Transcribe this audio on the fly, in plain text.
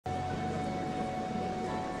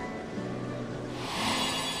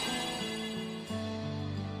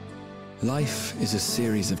Life is a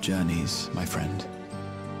series of journeys, my friend.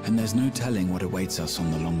 And there's no telling what awaits us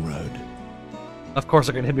on the long road. Of course,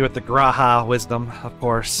 they're going to hit me with the Graha wisdom, of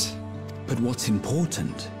course. But what's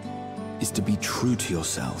important is to be true to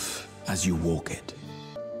yourself as you walk it.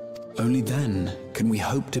 Only then can we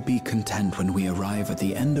hope to be content when we arrive at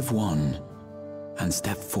the end of one and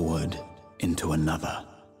step forward into another.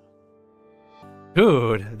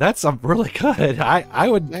 Dude, that's really good. I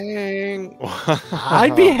would... Dang.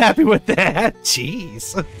 I'd be happy with that.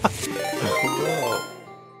 Jeez.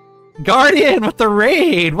 Guardian with the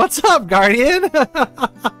raid. What's up, Guardian?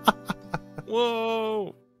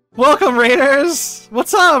 Whoa. Welcome, Raiders.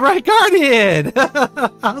 What's up, right, Guardian?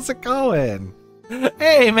 How's it going?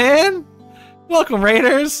 Hey, man. Welcome,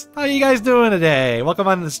 Raiders. How you guys doing today? Welcome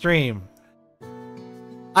on the stream.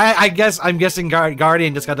 I'm guessing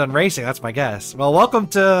Guardian just got done racing. That's my guess. Well, welcome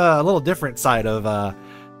to a little different side of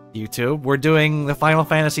YouTube. We're doing the Final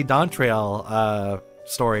Fantasy DawnTrail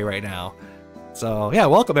story right now. So, yeah,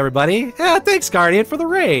 welcome, everybody. Yeah, thanks, Guardian, for the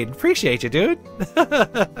raid. Appreciate you, dude.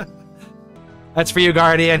 That's for you,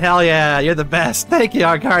 Guardian. Hell yeah, you're the best. Thank you,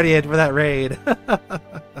 Guardian, for that raid.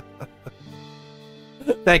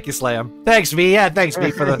 Thank you, Slam. Thanks, V. Yeah, thanks,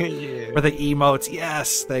 V, for the Yeah. for the emotes.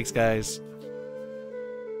 Yes, thanks, guys.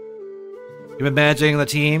 You been managing the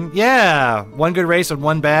team? Yeah, one good race and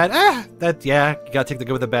one bad. Yeah, you gotta take the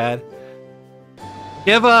good with the bad.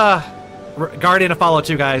 Give Guardian a follow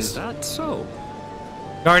too, guys. Is that so?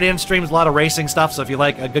 Guardian streams a lot of racing stuff, so if you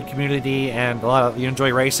like a good community and you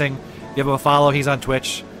enjoy racing, give him a follow. He's on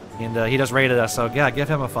Twitch, and he does rated us, so yeah, give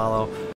him a follow.